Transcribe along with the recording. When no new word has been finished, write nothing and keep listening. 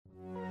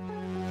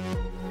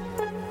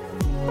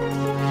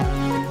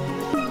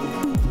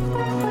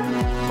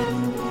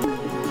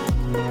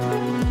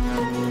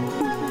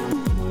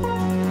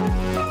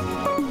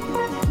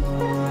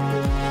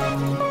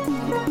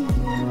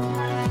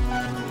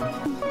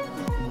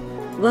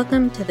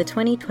Welcome to the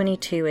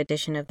 2022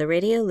 edition of the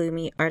Radio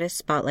Lumi Artist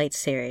Spotlight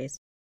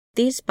series.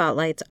 These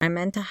spotlights are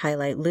meant to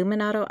highlight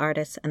Luminato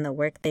artists and the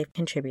work they've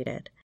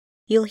contributed.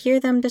 You'll hear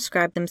them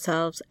describe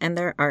themselves and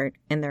their art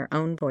in their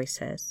own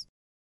voices.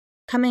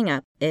 Coming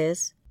up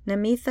is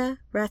Namitha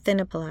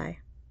Rathinappillai.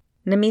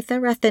 Namitha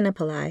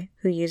Rathinappillai,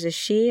 who uses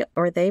she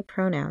or they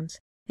pronouns,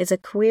 is a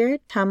queer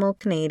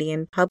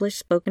Tamil-Canadian published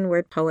spoken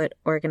word poet,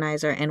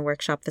 organizer, and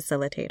workshop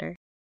facilitator.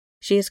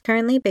 She is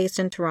currently based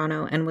in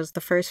Toronto and was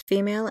the first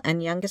female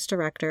and youngest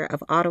director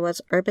of Ottawa's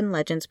Urban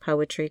Legends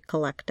Poetry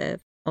Collective,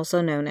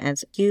 also known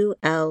as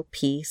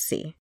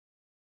ULPC.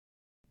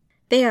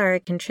 They are a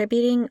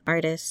contributing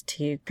artist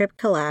to CRIP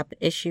COLLAB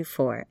Issue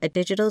 4, a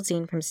digital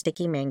zine from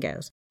Sticky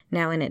Mangoes,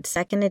 now in its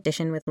second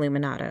edition with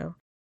Luminato.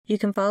 You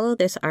can follow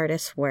this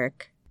artist's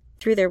work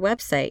through their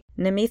website,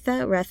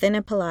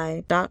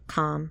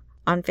 namithaRathinappillai.com,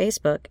 on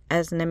Facebook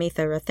as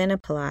Namitha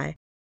Rathinappillai,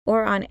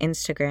 or on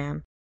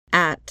Instagram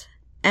at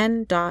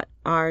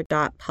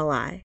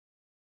n.r.pillai.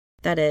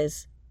 That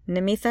is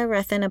Namitha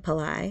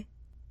Rathinappillai,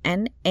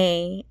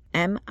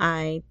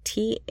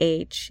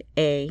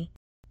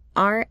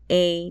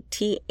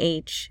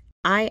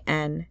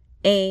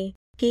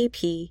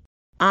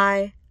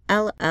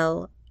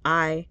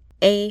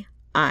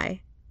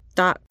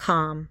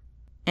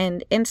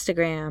 and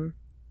Instagram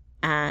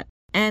at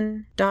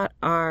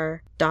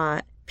n.r.pillai.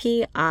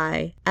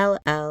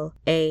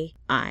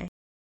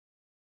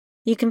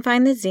 You can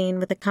find the zine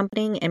with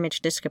accompanying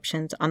image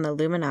descriptions on the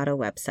Luminato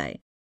website.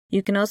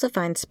 You can also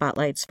find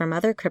spotlights from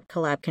other CRIP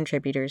COLLAB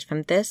contributors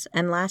from this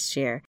and last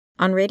year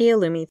on Radio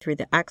Lumi through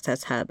the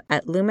Access Hub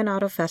at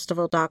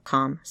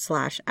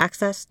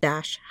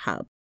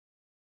luminatofestival.com/access-hub.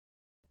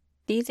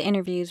 These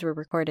interviews were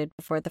recorded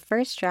before the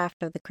first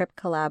draft of the CRIP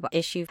COLLAB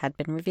issue had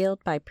been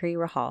revealed by Pri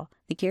Rahal,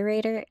 the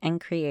curator and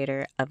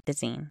creator of the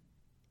zine.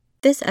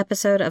 This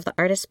episode of the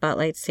Artist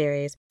Spotlight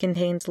series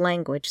contains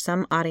language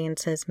some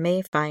audiences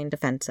may find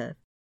offensive.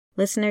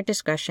 Listener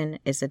discretion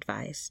is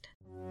advised.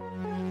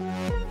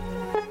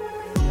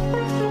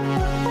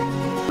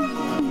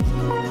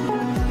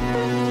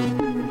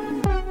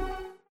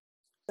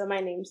 So my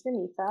name's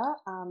Namitha.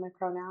 My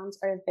pronouns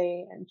are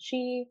they and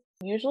she.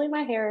 Usually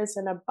my hair is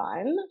in a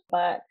bun,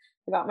 but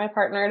I got my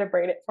partner to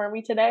braid it for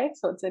me today,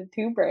 so it's in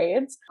 2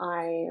 braids.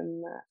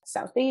 I'm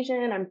South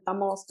Asian. I'm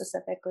Tamil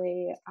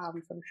specifically.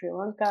 I'm from Sri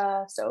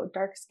Lanka, so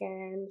dark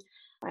skin.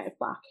 I have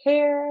black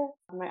hair.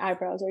 My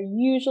eyebrows are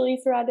usually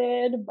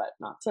threaded, but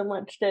not so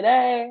much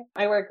today.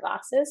 I wear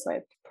glasses, so I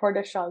have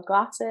tortoiseshell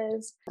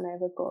glasses, and I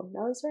have a gold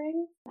nose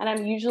ring. And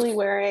I'm usually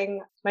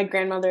wearing my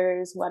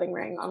grandmother's wedding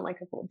ring on like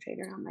a gold chain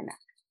around my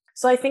neck.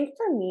 So I think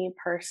for me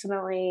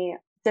personally,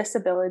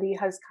 disability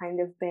has kind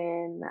of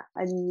been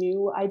a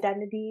new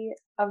identity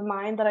of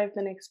mine that I've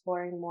been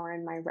exploring more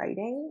in my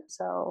writing.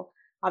 So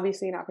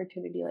obviously an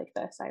opportunity like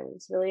this, I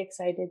was really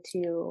excited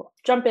to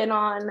jump in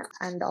on,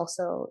 and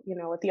also,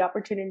 with the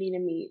opportunity to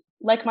meet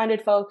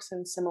like-minded folks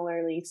and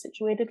similarly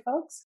situated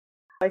folks.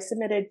 I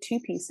submitted 2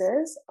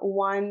 pieces.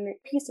 One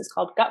piece is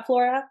called Gut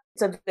Flora.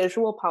 It's a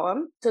visual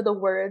poem. So the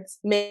words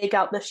make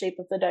out the shape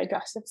of the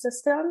digestive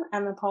system.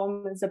 And the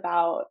poem is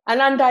about an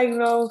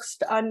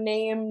undiagnosed,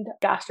 unnamed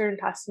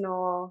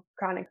gastrointestinal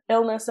chronic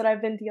illness that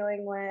I've been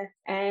dealing with,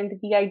 and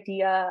the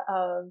idea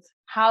of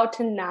how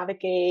to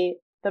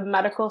navigate the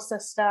medical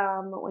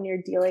system when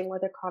you're dealing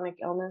with a chronic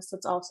illness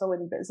that's also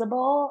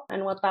invisible,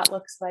 and what that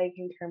looks like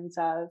in terms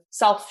of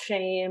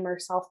self-shame or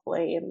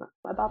self-blame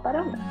about that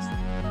illness.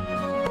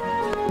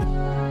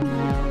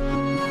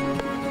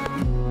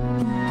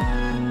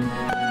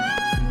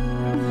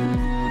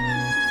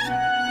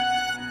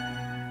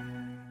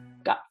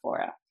 Gut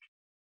flora.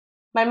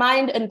 My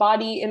mind and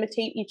body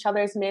imitate each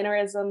other's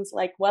mannerisms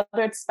like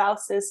weathered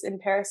spouses in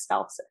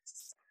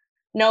peristalsis,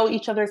 know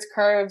each other's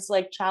curves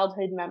like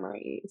childhood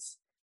memories.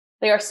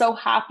 They are so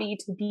happy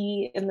to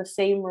be in the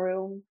same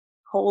room,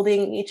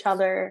 holding each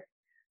other,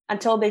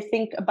 until they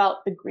think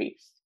about the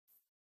grief,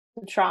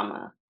 the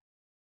trauma,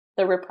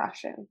 the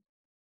repression.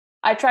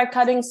 I try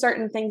cutting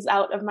certain things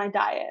out of my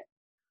diet,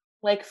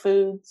 like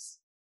foods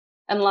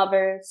and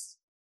lovers.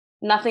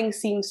 Nothing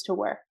seems to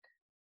work.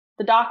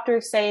 The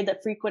doctors say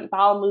that frequent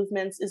bowel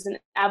movements is an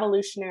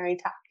evolutionary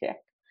tactic.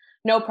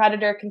 No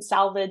predator can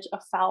salvage a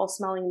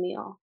foul-smelling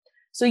meal.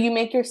 So you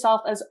make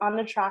yourself as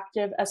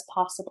unattractive as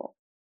possible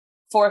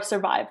for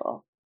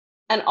survival.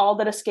 And all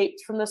that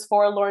escapes from this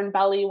forlorn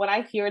belly when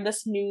I hear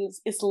this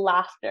news is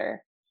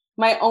laughter.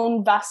 My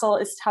own vessel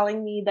is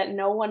telling me that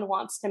no one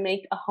wants to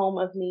make a home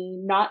of me,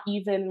 not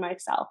even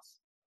myself.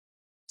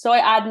 So I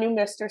add new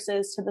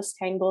mistresses to this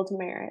tangled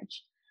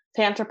marriage.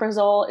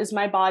 Pantoprazole is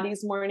my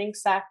body's morning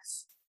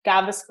sex,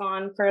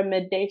 Gaviscon for a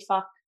midday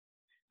fuck,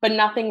 but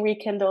nothing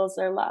rekindles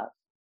their love.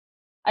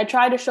 I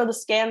try to show the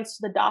scans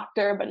to the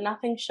doctor, but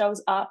nothing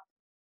shows up.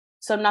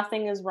 So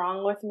nothing is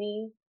wrong with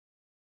me,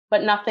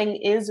 but nothing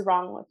is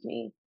wrong with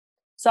me.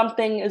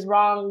 Something is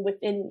wrong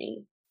within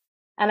me.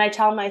 And I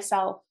tell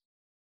myself,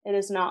 it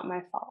is not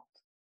my fault.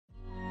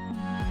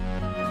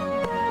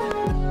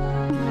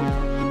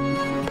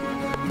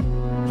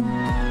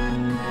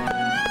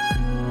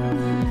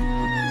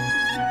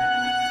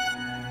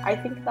 I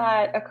think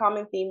that a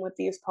common theme with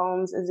these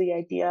poems is the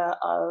idea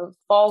of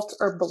fault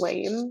or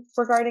blame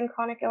regarding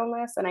chronic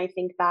illness. And I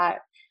think that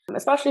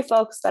especially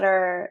folks that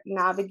are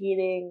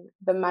navigating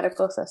the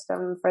medical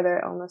system for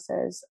their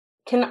illnesses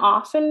can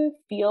often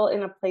feel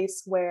in a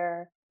place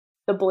where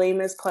the blame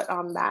is put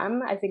on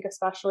them. I think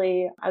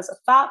especially as a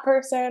fat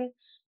person,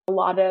 a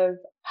lot of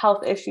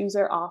health issues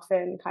are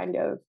often kind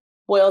of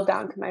boiled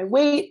down to my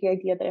weight, the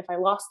idea that if I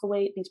lost the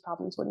weight, these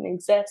problems wouldn't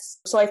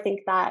exist. So I think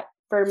that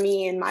for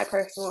me, in my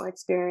personal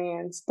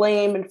experience,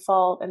 blame and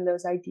fault and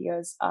those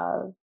ideas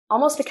of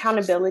almost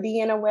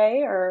accountability in a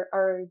way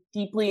are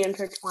deeply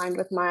intertwined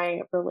with my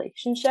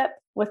relationship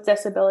with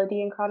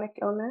disability and chronic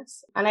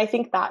illness. And I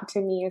think that to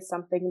me is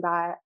something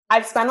that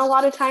I've spent a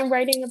lot of time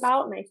writing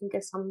about, and I think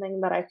is something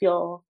that I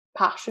feel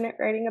passionate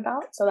writing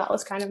about. So that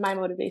was kind of my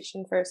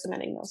motivation for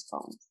submitting those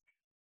poems.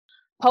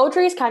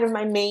 Poetry is kind of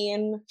my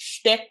main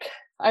shtick,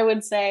 I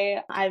would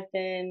say. I've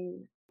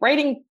been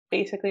writing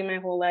basically my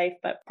whole life,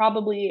 but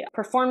probably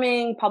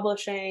performing,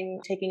 publishing,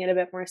 taking it a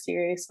bit more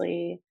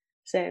seriously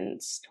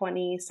since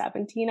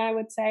 2017, I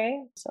would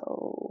say.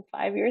 So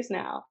 5 years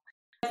now.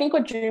 I think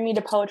what drew me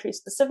to poetry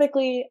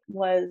specifically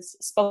was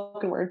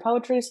spoken word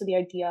poetry. So the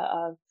idea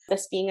of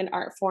this being an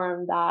art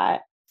form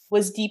that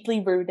was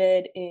deeply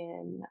rooted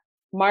in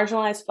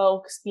marginalized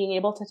folks being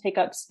able to take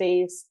up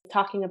space,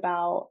 talking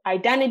about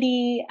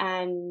identity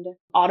and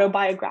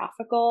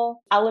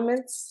autobiographical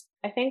elements,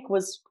 I think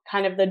was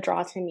kind of the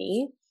draw to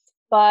me.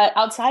 But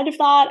outside of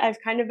that,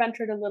 I've kind of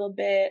ventured a little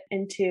bit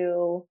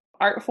into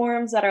art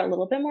forms that are a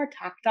little bit more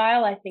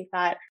tactile. I think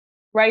that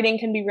writing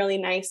can be really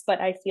nice,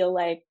 but I feel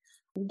like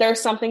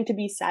there's something to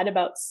be said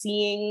about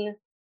seeing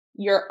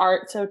your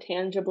art so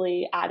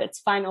tangibly at its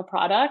final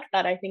product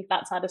that I think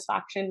that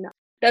satisfaction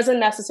doesn't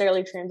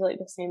necessarily translate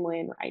the same way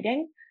in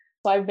writing.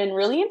 So I've been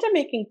really into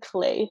making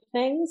clay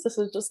things. This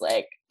is just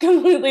like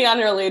completely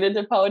unrelated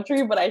to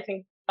poetry, but I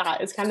think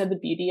that is kind of the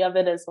beauty of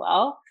it as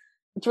well.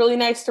 It's really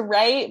nice to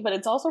write, but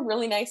it's also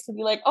really nice to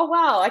be like, oh,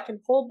 wow, I can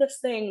hold this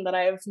thing that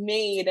I've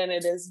made and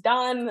it is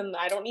done and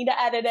I don't need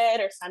to edit it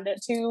or send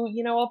it to,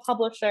 a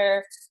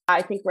publisher.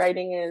 I think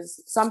writing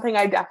is something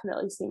I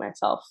definitely see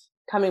myself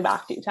coming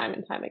back to time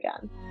and time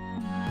again.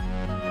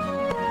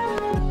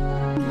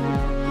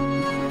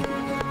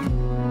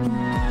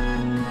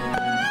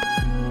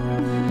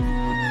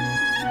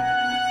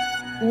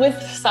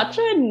 With such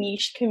a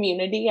niche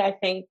community, I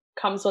think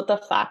comes with the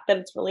fact that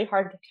it's really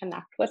hard to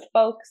connect with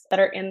folks that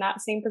are in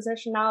that same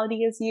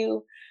positionality as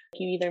you.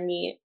 You either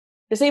meet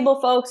disabled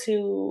folks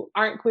who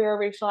aren't queer or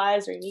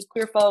racialized, or you meet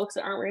queer folks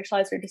that aren't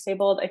racialized or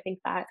disabled. I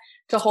think that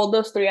to hold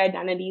those three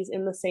identities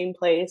in the same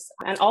place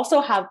and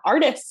also have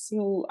artists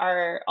who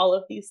are all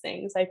of these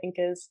things, I think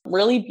is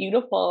really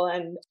beautiful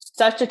and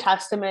such a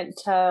testament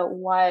to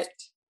what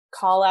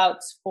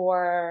call-outs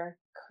for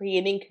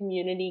creating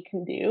community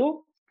can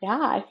do. Yeah,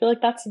 I feel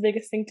like that's the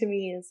biggest thing to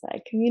me is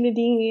like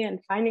community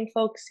and finding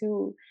folks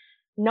who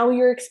know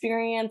your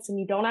experience and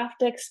you don't have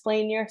to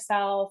explain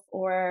yourself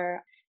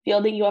or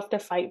feel that you have to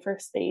fight for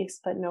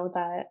space, but know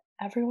that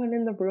everyone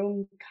in the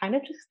room kind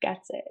of just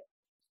gets it.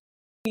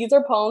 These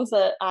are poems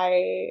that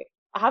I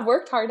have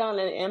worked hard on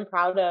and am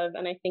proud of.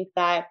 And I think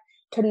that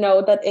to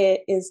know that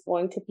it is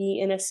going to be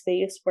in a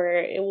space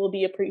where it will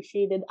be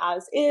appreciated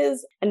as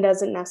is and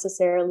doesn't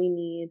necessarily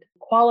need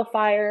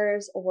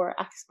qualifiers or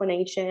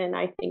explanation,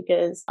 I think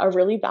is a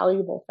really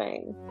valuable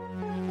thing.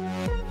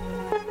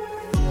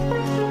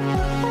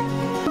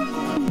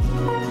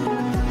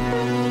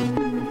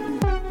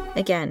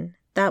 Again,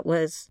 that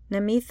was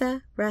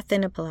Namitha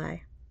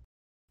Rathinappillai.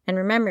 And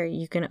remember,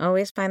 you can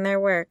always find their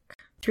work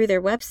through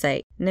their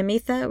website,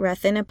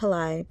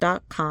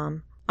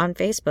 namitharathinapillai.com, on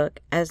Facebook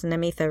as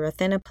Namitha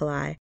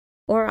Rathinappillai,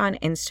 or on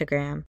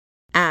Instagram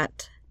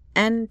at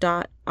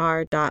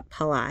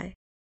n.r.pillai.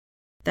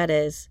 That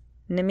is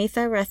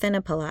Namitha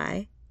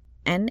Rathinappillai,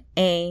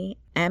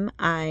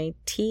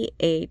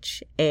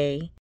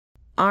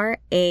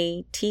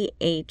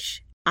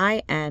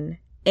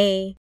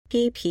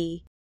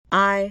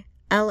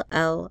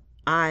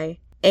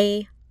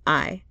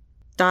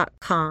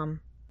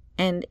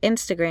 and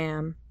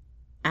Instagram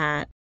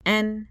at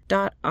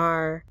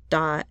n.r.pillai.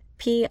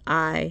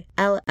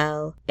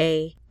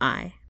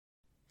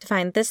 To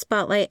find this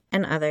spotlight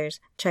and others,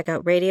 check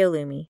out Radio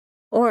Lumi,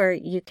 or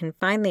you can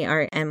find the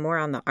art and more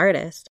on the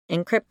artist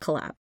in CRIP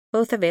COLLAB,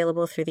 both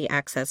available through the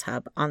Access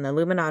Hub on the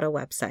Luminato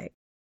website.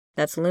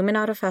 That's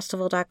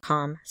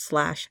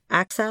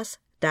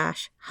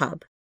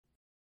luminatofestival.com/access-hub.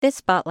 This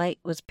spotlight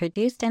was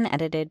produced and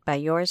edited by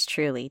yours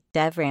truly,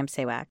 Dev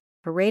Ramsewak,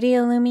 for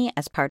Radio Lumi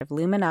as part of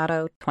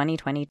Luminato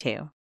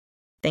 2022.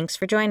 Thanks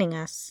for joining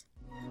us.